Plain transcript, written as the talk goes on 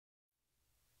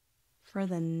For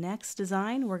the next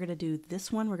design, we're going to do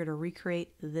this one. We're going to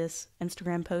recreate this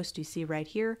Instagram post you see right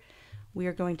here. We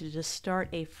are going to just start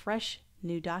a fresh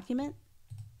new document.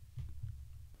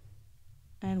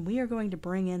 And we are going to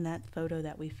bring in that photo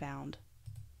that we found.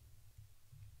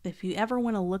 If you ever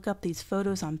want to look up these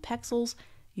photos on Pexels,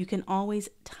 you can always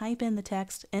type in the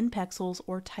text in Pexels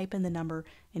or type in the number,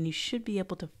 and you should be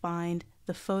able to find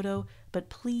the photo, but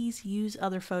please use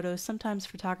other photos. Sometimes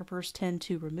photographers tend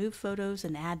to remove photos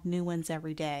and add new ones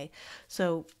every day.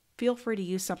 So feel free to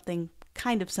use something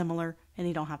kind of similar, and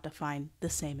you don't have to find the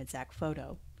same exact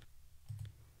photo.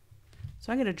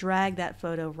 So I'm going to drag that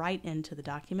photo right into the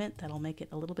document. That'll make it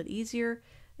a little bit easier.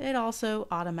 It also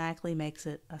automatically makes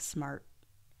it a smart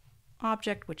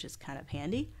object, which is kind of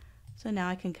handy. So now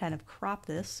I can kind of crop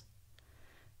this,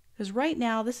 because right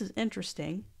now this is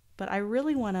interesting, but I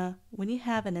really want to, when you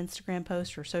have an Instagram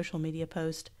post or social media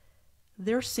post,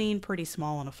 they're seen pretty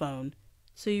small on a phone.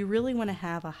 So you really want to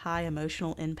have a high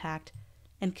emotional impact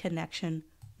and connection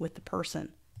with the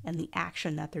person and the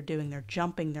action that they're doing. They're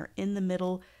jumping, they're in the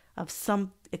middle of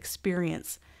some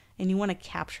experience, and you want to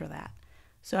capture that.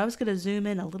 So I was going to zoom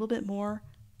in a little bit more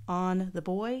on the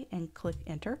boy and click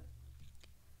enter.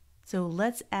 So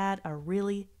let's add a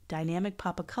really dynamic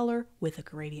pop of color with a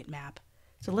gradient map.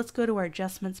 So let's go to our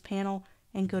adjustments panel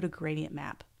and go to gradient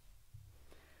map.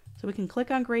 So we can click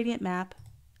on gradient map,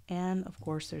 and of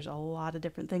course there's a lot of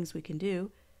different things we can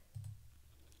do.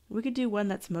 We could do one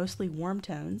that's mostly warm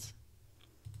tones.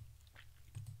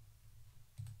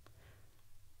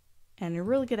 And you're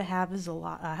really going to have has a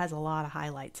lot of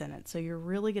highlights in it. So you're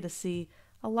really going to see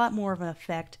a lot more of an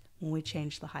effect when we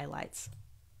change the highlights.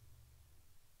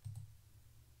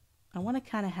 I want to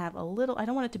kind of have a little, I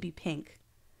don't want it to be pink,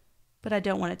 but I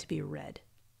don't want it to be red.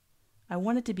 I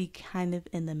want it to be kind of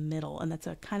in the middle, and that's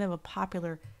a kind of a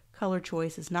popular color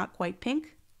choice. It's not quite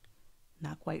pink,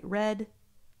 not quite red.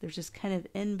 There's just kind of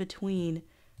in between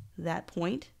that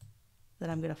point that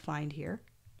I'm going to find here.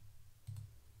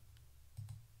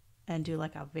 And do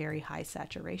like a very high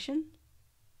saturation.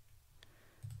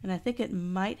 And I think it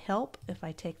might help if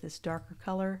I take this darker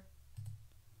color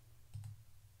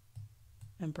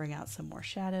and bring out some more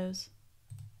shadows.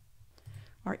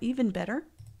 Or even better,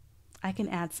 I can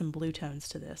add some blue tones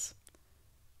to this.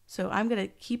 So I'm going to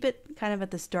keep it kind of at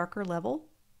this darker level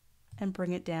and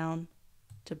bring it down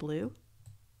to blue.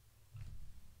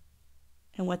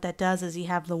 And what that does is you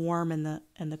have the warm and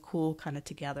the cool kind of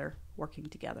together, working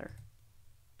together.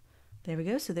 There we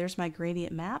go. So there's my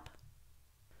gradient map.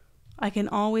 I can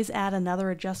always add another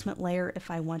adjustment layer if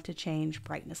I want to change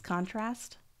brightness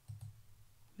contrast.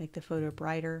 Make the photo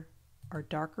brighter or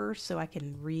darker so I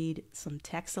can read some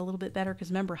text a little bit better, because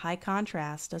remember, high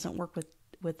contrast doesn't work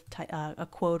with a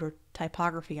quote or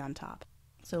typography on top.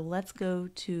 So let's go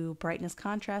to brightness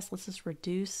contrast. Let's just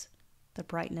reduce the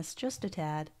brightness just a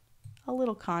tad, a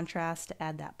little contrast to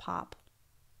add that pop.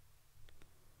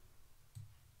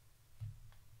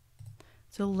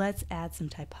 So let's add some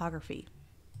typography.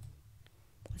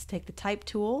 Let's take the type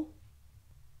tool,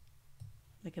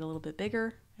 make it a little bit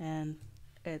bigger, and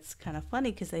it's kind of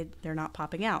funny because they're not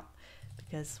popping out,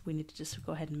 because we need to just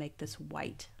go ahead and make this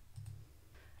white.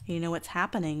 You know what's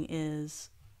happening is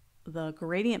the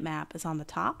gradient map is on the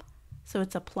top, so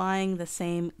it's applying the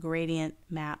same gradient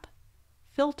map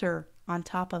filter on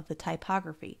top of the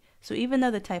typography. So even though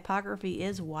the typography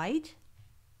is white,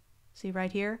 see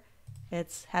right here,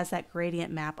 it has that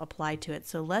gradient map applied to it.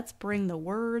 So let's bring the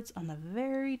words on the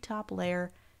very top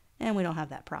layer, and we don't have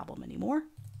that problem anymore.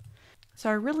 So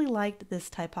I really liked this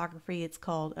typography. It's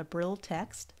called Abril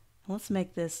Text. Let's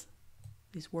make these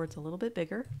words a little bit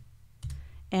bigger.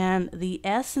 And the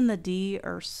S and the D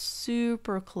are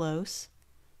super close,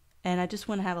 and I just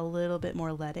want to have a little bit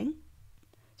more leading.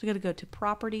 So I'm going to go to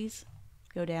Properties,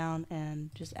 go down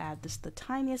and just add just the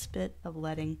tiniest bit of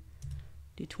leading.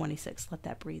 Do 26, let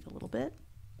that breathe a little bit.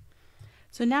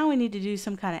 So now we need to do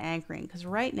some kind of anchoring, because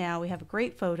right now we have a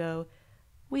great photo,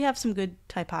 we have some good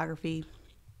typography,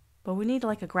 but we need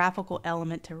like a graphical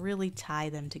element to really tie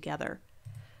them together.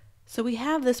 So we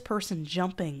have this person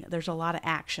jumping, there's a lot of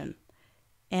action,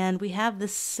 and we have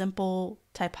this simple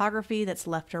typography that's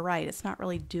left or right. It's not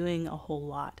really doing a whole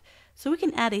lot. So we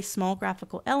can add a small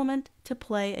graphical element to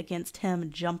play against him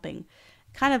jumping,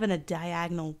 kind of in a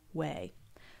diagonal way.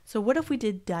 So what if we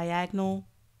did diagonal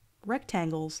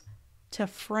rectangles to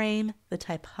frame the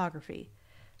typography?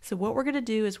 So what we're going to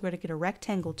do is we're going to get a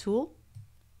rectangle tool.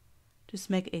 Just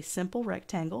make a simple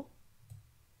rectangle.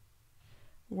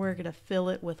 We're going to fill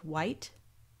it with white.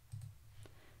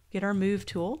 Get our move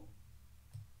tool.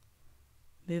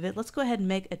 Move it. Let's go ahead and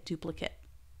make a duplicate.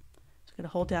 So I'm going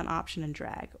to hold down Option and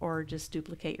drag, or just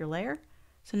duplicate your layer.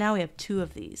 So now we have 2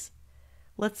 of these.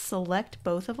 Let's select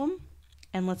both of them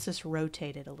and let's just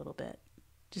rotate it a little bit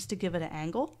just to give it an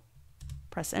angle.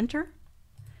 Press enter,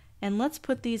 and let's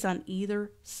put these on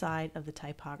either side of the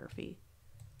typography.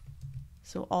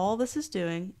 So all this is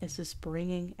doing is just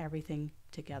bringing everything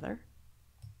together.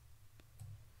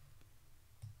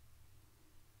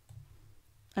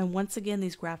 And once again,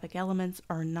 these graphic elements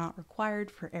are not required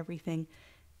for everything.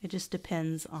 It just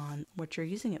depends on what you're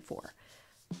using it for.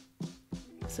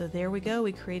 So there we go.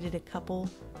 We created a couple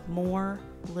more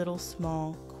little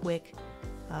small quick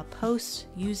posts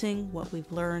using what we've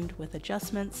learned with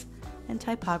adjustments and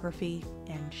typography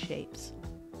and shapes.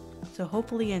 So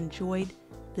hopefully you enjoyed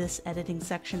this editing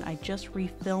section. I just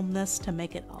refilmed this to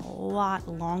make it a lot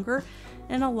longer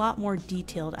and a lot more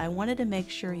detailed. I wanted to make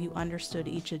sure you understood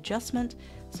each adjustment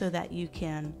so that you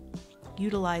can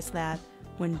utilize that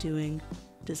when doing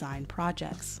design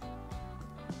projects.